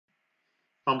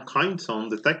I'm Kindson,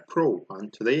 the Tech Pro,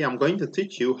 and today I'm going to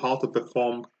teach you how to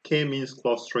perform k-means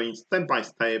clustering step by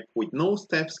step with no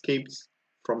steps skipped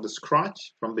from the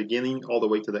scratch, from beginning all the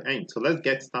way to the end. So let's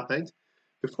get started.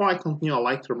 Before I continue, I'd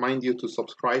like to remind you to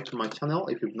subscribe to my channel.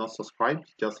 If you've not subscribed,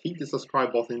 just hit the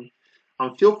subscribe button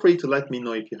and feel free to let me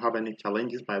know if you have any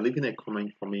challenges by leaving a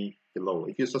comment for me below.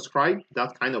 If you subscribe,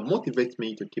 that kind of motivates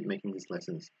me to keep making these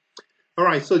lessons.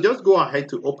 Alright, so just go ahead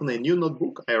to open a new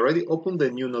notebook. I already opened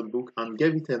the new notebook and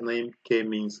gave it a name,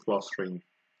 k-means clustering.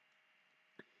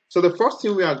 So the first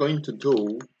thing we are going to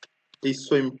do is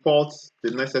to import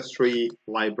the necessary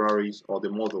libraries or the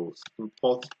modules.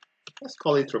 Import, let's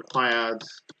call it required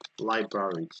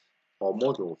libraries or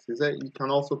modules. You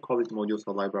can also call it modules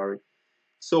or library.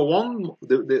 So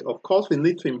of course, we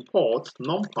need to import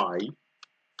numpy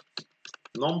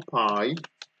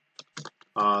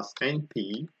as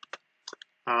np.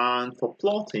 And for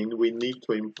plotting, we need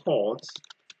to import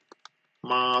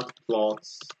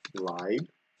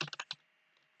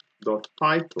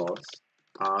matplotlib.pyplots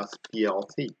as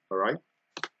plt, all right?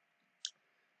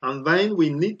 And then we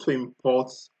need to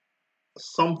import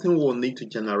something we'll need to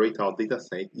generate our data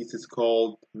set. This is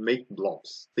called make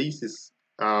blobs. This is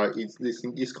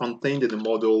contained in the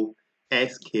module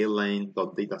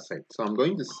sklearn.dataset. So I'm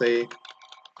going to say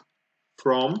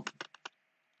from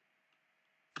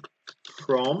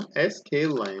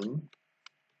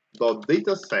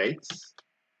sklearn.datasets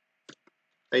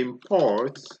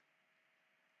import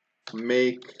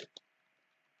make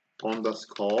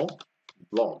underscore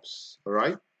blobs. All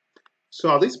right.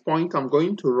 So at this point, I'm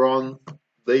going to run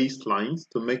these lines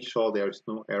to make sure there is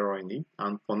no error in it.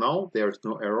 And for now, there is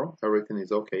no error. Everything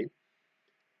is okay.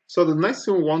 So the next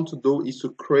thing we want to do is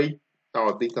to create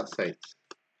our data set.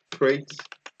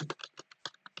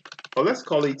 Or let's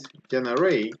call it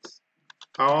generate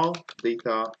our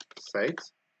data set.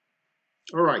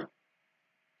 All right.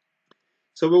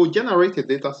 So we will generate a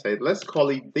data set. Let's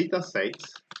call it data set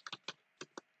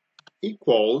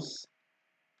equals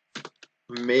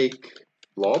make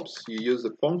blobs. You use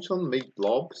the function make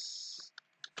blobs,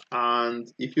 and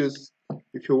if you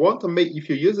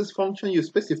use this function, you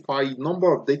specify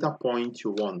number of data points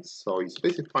you want. So you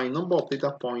specify number of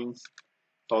data points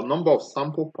or number of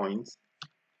sample points.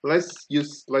 Let's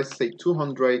say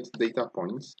 200 data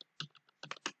points,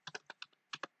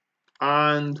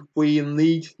 and we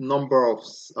need number of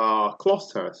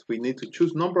clusters. We need to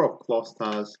choose number of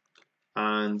clusters,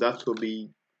 and that will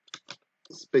be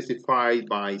specified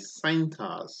by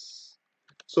centers.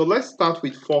 So let's start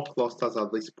with 4 clusters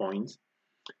at this point,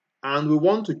 and we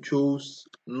want to choose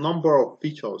number of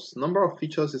features. Number of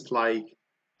features is like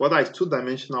whether it's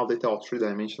 2-dimensional data or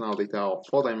 3-dimensional data or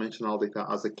 4-dimensional data,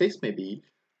 as the case may be.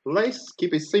 Let's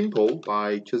keep it simple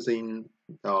by choosing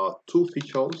 2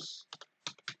 features.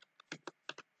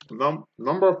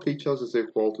 Number of features is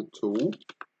equal to 2,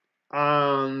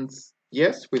 and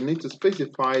yes, we need to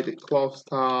specify the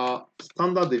cluster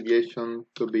standard deviation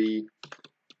to be,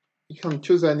 you can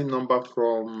choose any number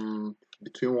from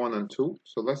between 1 and 2.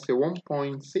 So let's say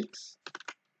 1.6.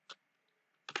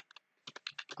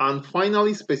 And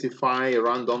finally specify a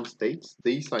random state.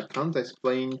 This I can't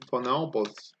explain for now,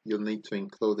 but you need to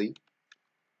include it.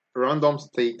 Random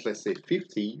state, let's say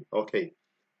 50. Okay.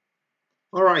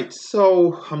 All right,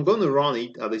 so I'm going to run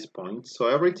it at this point. So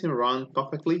everything ran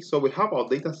perfectly. So we have our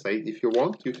data set. If you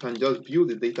want, you can just view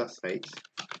the data set,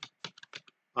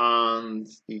 and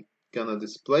it's gonna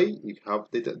display you have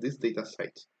this data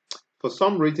set. For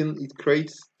some reason, it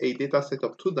creates a data set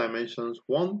of 2 dimensions.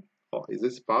 One is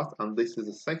this part, and this is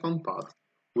the second part.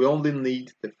 We only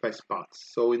need the first part.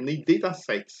 So we need data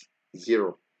set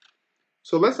 0.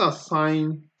 So let's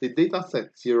assign the data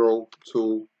set 0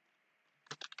 to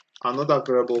another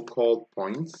variable called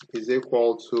points is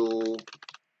equal to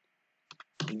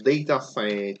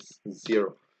dataset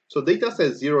 0. So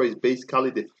dataset 0 is basically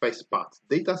the first part.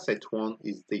 Dataset 1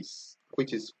 is this,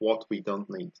 which is what we don't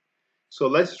need. So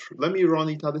let me run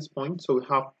it at this point. So we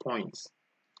have points.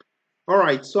 All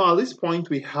right, so at this point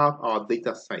we have our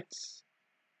data sets.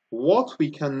 What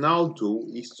we can now do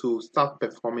is to start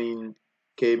performing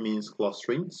k-means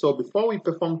clustering. So before we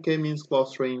perform k-means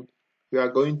clustering, we are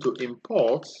going to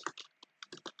import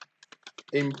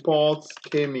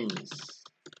k-means.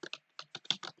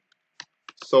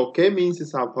 So k-means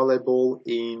is available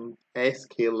in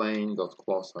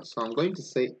sklearn.cluster. So I'm going to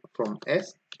say from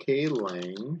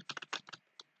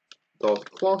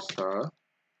sklearn.cluster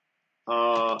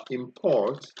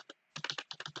import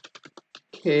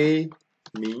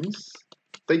k-means.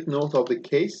 Take note of the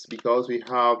case because we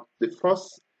have the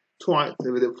first two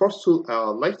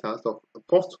letters of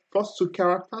first two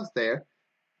characters there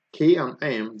K and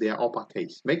M, they are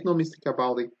uppercase. Make no mistake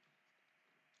about it.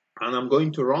 And I'm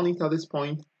going to run it at this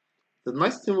point. The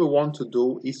next thing we want to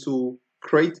do is to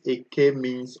create a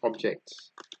k-means object.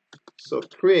 So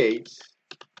create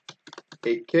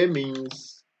a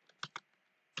k-means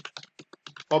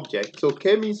object. So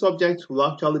k-means object will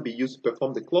actually be used to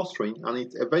perform the clustering, and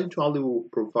it eventually will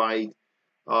provide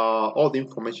all the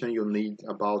information you need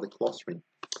about the clustering.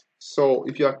 So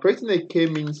if you are creating a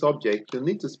k-means object, you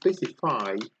need to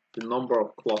specify the number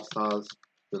of clusters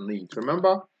you need.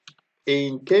 Remember,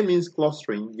 in k-means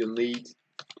clustering, you need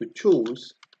to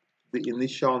choose the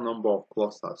initial number of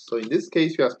clusters. So in this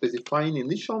case, we are specifying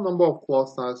initial number of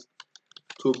clusters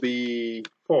to be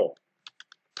 4.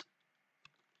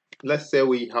 Let's say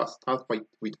we have start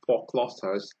with 4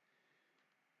 clusters.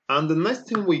 And the next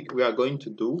thing we are going to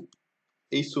do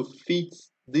is to fit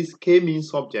this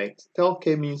k-means object, tell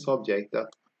k-means object that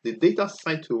the data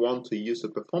set we want to use to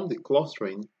perform the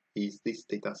clustering is this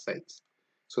data set.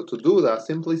 So to do that,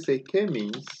 simply say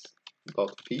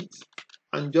k-means.fit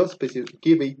and just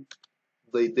give it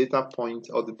the data point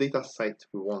or the data set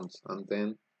we want, and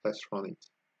then let's run it.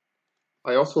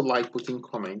 I also like putting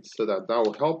comments so that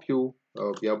will help you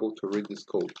be able to read this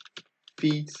code.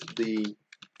 Feed the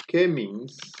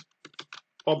k-means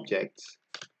object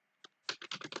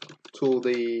to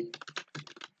the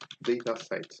data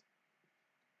set.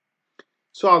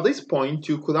 So at this point,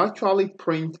 you could actually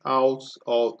print out,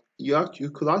 or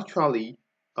you could actually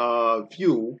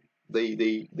view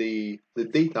the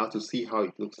data to see how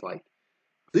it looks like.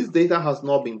 This data has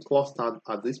not been clustered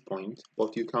at this point,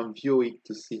 but you can view it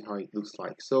to see how it looks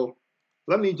like. So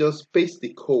let me just paste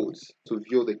the codes to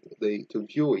view it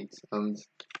and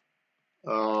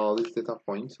this data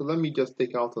point. So let me just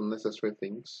take out unnecessary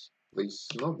things. This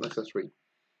is not necessary.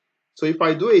 So if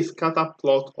I do a scatter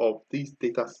plot of these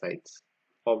data sets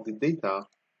of the data,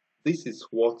 this is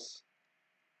what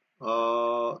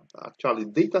actually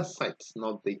data sets,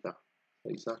 not data.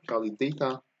 It's actually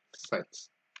data sets.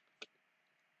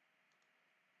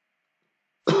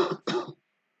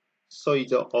 So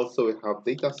it also we have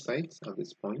data sets at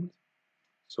this point.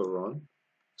 So run.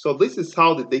 So this is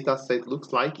how the data set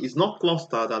looks like. It's not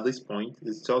clustered at this point.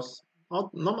 It's just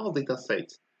normal data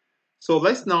set. So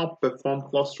let's now perform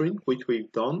clustering, which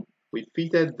we've done. We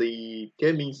fitted the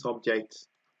k-means object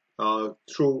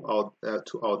through our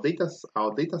data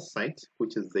set,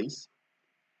 which is this.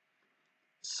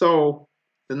 So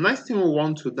the next thing we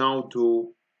want to now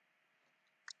do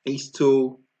is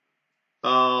to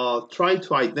try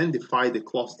to identify the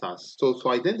clusters. So to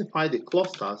identify the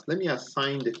clusters, let me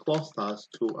assign the clusters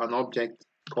to an object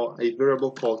called a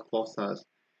variable called clusters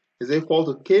is equal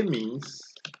to k-means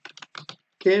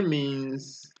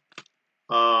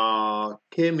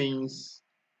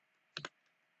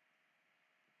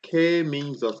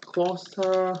of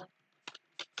cluster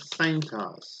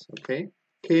centers. Okay,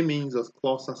 k-means of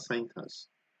cluster centers.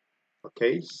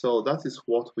 Okay, so that is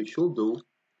what we should do.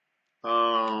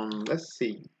 Let's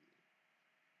see.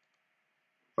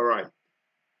 All right.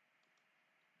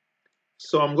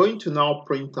 So I'm going to now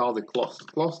print out the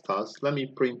clusters. Let me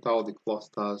print out the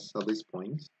clusters at this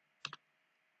point.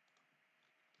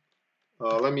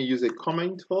 Let me use a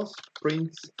comment first.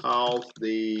 Print out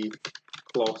the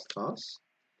clusters.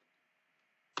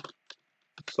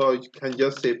 So you can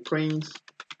just say print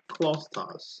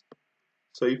clusters.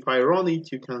 So if I run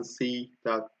it, you can see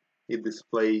that it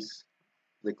displays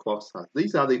the clusters.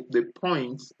 These are the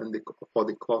points and for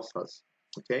the clusters.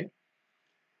 Okay.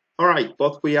 All right,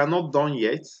 but we are not done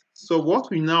yet. So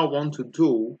what we now want to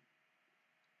do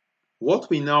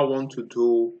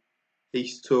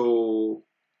is to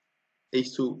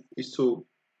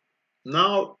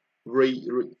now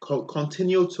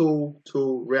continue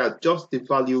to readjust the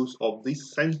values of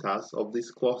these centers of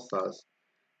these clusters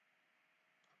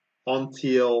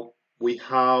until we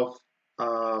have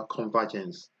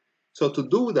convergence. So to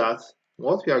do that,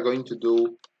 what we are going to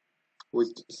do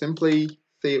is simply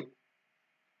say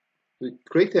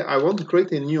I want to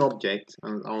create a new object,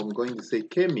 and I'm going to say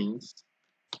k-means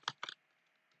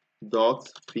dot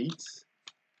fit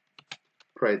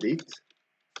predict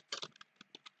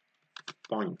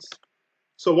points.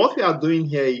 So what we are doing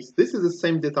here is this is the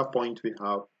same data point we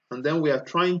have, and then we are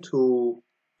trying to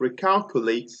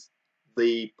recalculate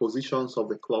the positions of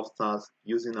the clusters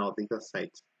using our data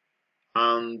set.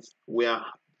 And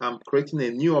I'm creating a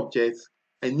new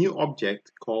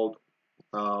object called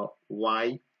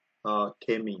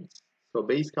k-means. So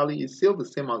basically it's still the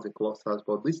same as the clusters,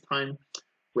 but this time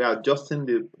we are adjusting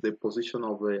the position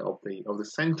of the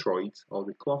centroids of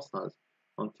the clusters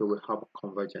until we have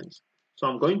convergence. So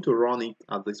I'm going to run it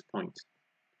at this point.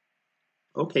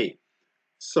 Okay,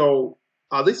 so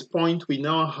at this point, we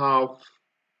now have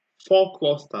 4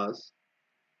 clusters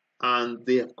and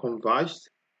they have converged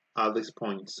at this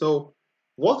point. So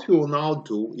what we will now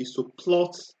do is to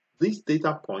plot these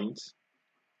data points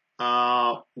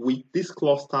with these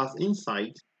clusters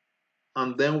inside,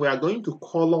 and then we are going to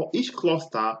color each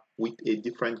cluster with a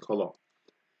different color.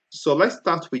 So let's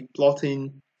start with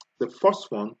plotting the first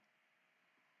one.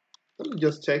 Let me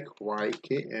just check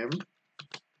YKM.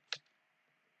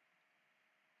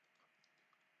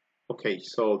 Okay,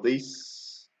 so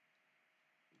this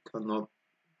cannot.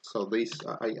 So this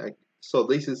so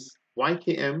this is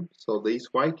YKM. So this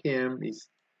YKM is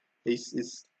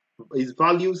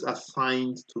values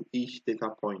assigned to each data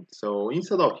point. So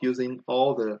instead of using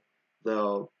all the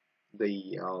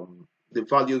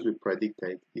values we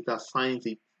predicted, it assigns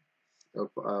it of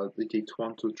digit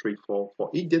 1, 2, 3, 4 for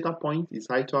each data point. Is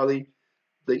actually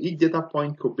each data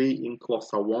point could be in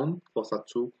cluster 1, cluster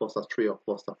 2, cluster 3, or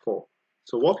cluster 4.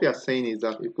 So what we are saying is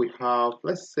that if we have,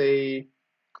 let's say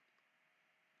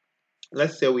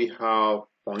we have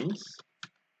points.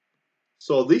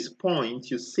 So this point,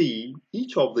 you see,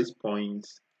 each of these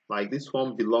points, like this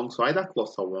one, belongs to either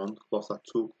cluster 1, cluster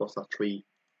 2, cluster 3,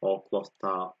 or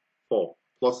cluster 4.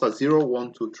 Cluster 0,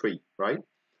 1, 2, 3, right?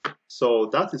 So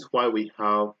that is why we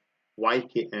have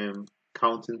YKM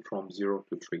counting from 0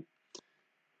 to 3.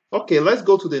 Okay, let's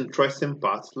go to the interesting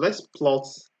part. Let's plot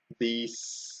the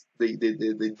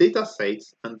data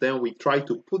sets, and then we try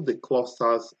to put the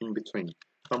clusters in between.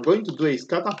 So I'm going to do a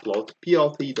scatter plot,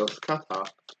 plt.scatter,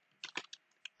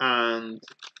 and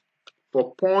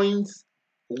for points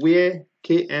where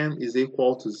km is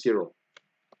equal to 0,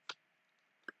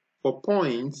 for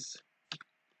points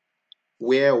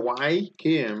where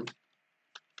ykm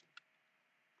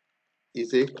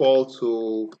is equal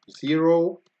to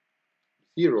 0,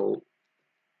 0,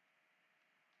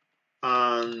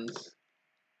 and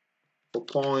for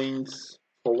points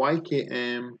for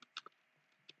ykm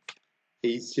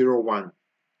is 0, 1.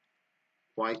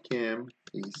 Ykm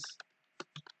is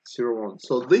 0, 1.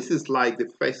 So this is like the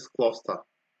first cluster.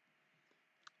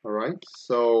 All right.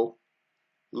 So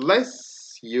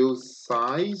let's use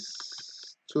size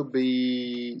to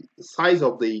be size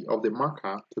of the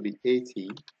marker to be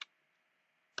 80.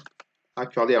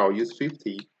 Actually, I'll use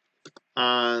 50,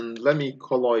 and let me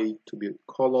color it to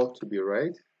be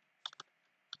red.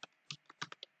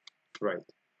 Right.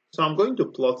 So I'm going to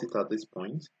plot it at this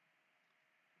point.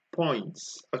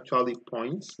 Points, actually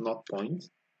points, not points.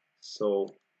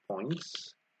 So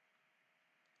points.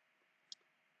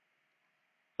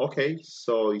 Okay,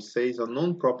 so it says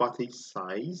unknown property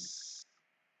size.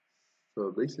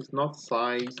 So this is not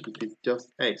size, it is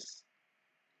just S.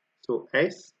 So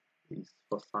S is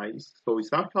for size. So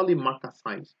it's actually marker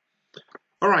size.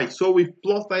 All right, so we've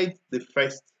plotted the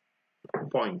first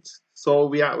point. So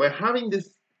we're having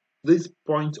this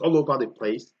point all over the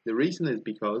place. The reason is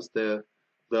because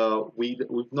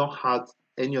we've not had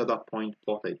any other point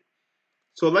plotted.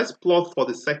 So let's plot for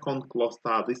the second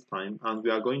cluster this time, and we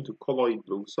are going to color it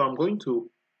blue. So I'm going to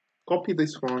copy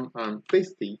this one and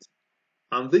paste it,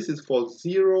 and this is for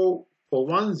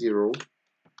 1, 0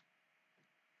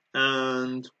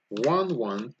 and 1,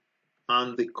 1,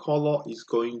 and the color is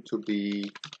going to be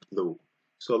blue.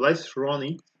 So let's run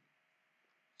it.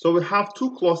 So we have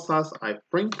 2 clusters I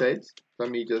printed.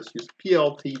 Let me just use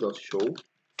plt.show.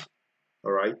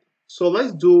 All right. So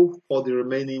let's do for the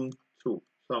remaining 2.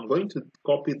 So I'm going to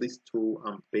copy these 2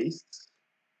 and paste.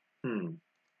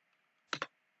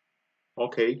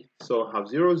 Okay. So I have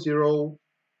 0, 0,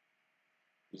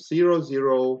 0,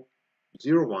 0,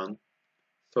 0, 1.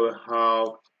 So I have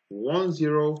 1,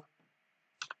 0,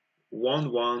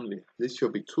 1, 1. This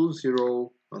should be 2,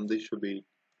 0, and this should be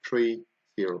 3,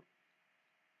 0.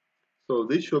 So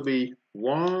this should be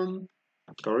 1,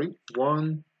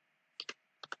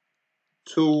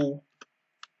 2,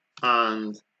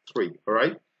 and 3. All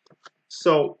right.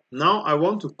 So now I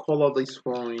want to color this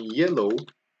one yellow,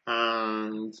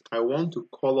 and I want to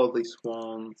color this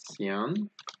one cyan.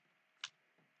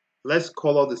 Let's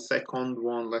color the second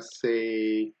one, let's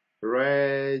say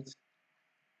red,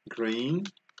 green.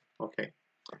 Okay.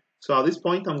 So at this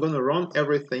point, I'm going to run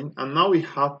everything, and now we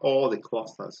have all the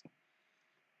clusters.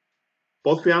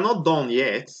 But we are not done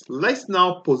yet. Let's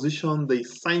now position the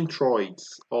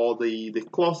centroids, or the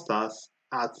clusters,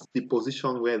 at the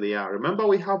position where they are. Remember,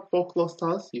 we have 4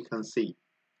 clusters, you can see.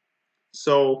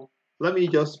 So let me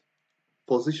just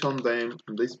position them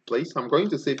in this place. I'm going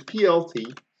to say plt,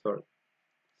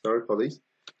 sorry for this,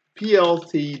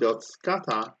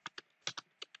 plt.scatter.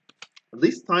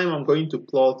 This time I'm going to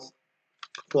plot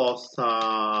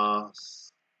clusters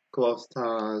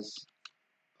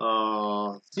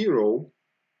 0,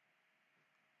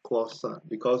 cluster,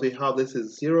 because we have this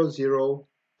is 0, 0,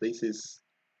 this is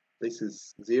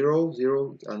 0,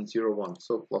 0, and 0, 1.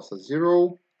 So cluster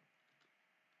 0,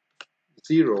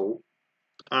 0,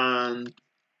 and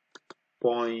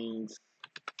point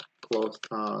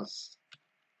clusters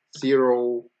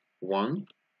 0, 1.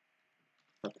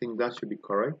 I think that should be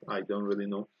correct. I don't really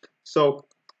know. So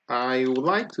I would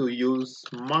like to use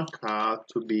marker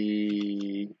to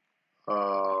be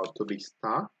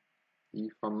star,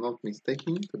 if I'm not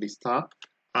mistaken, to be star,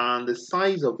 and the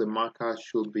size of the marker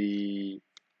should be,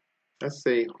 let's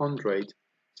say, 100.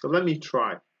 So let me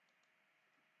try.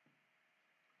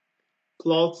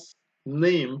 Plots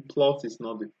name, plot is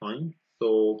not defined,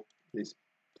 so this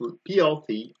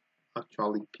plt,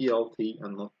 actually plt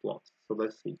and not plot. So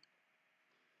let's see.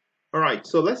 All right,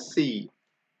 so let's see.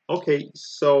 Okay,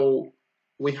 so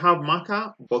we have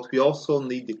marker, but we also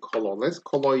need the color. Let's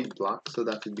color it black so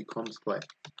that it becomes clear.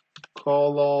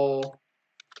 Color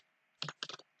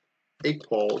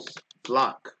equals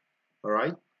black. All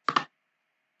right.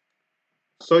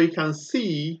 So you can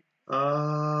see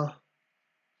the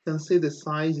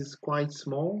size is quite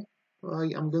small.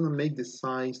 I'm gonna make the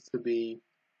size to be.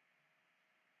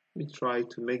 Let me try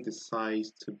to make the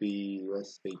size to be,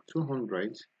 let's say,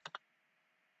 200.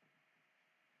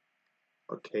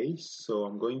 Okay, so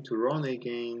I'm going to run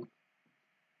again.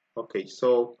 Okay,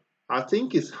 so I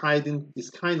think it's hiding, it's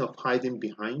kind of hiding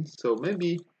behind. So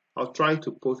maybe I'll try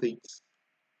to put it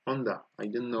under. I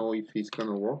don't know if it's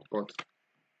gonna work, but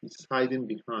it's hiding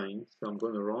behind. So I'm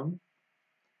gonna run.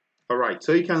 All right,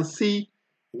 so you can see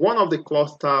one of the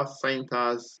cluster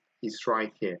centers is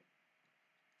right here.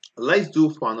 Let's do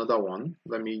for another one.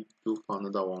 Let me do for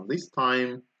another one. This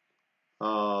time,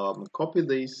 copy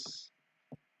this.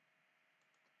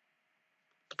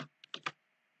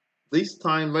 This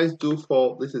time, let's do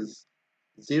for, this is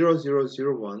 0, 0,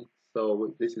 0, 1.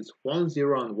 So this is 1,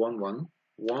 0, and 1, 1.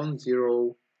 1,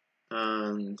 0,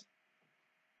 and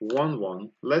 1,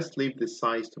 1. Let's leave the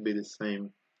size to be the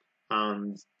same.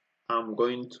 And I'm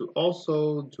going to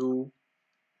also do,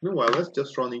 meanwhile, let's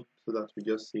just run it so that we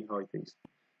just see how it is.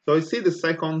 So you see the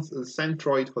second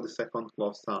centroid for the second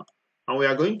cluster, and we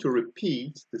are going to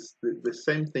repeat this, the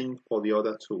same thing for the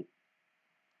other two.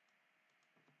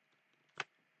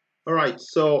 All right,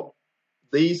 so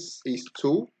this is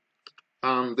 2,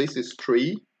 and this is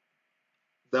 3.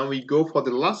 Then we go for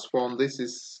the last one. This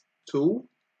is 2,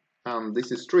 and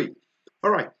this is 3. All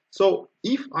right, so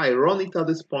if I run it at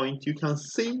this point, you can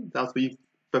see that we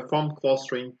perform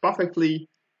clustering perfectly.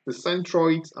 The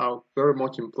centroids are very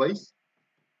much in place.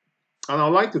 And I'd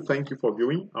like to thank you for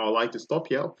viewing. I would like to stop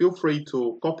here. Feel free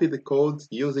to copy the codes,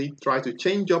 use it, try to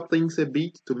change up things a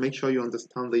bit to make sure you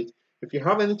understand it. If you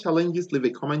have any challenges, leave a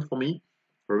comment for me.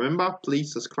 Remember,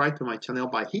 please subscribe to my channel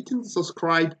by hitting the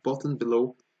subscribe button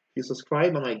below. If you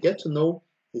subscribe and I get to know,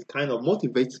 it kind of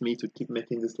motivates me to keep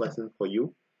making this lesson for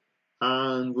you.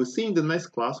 And we'll see you in the next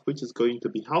class, which is going to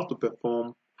be how to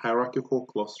perform hierarchical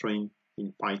clustering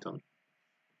in Python.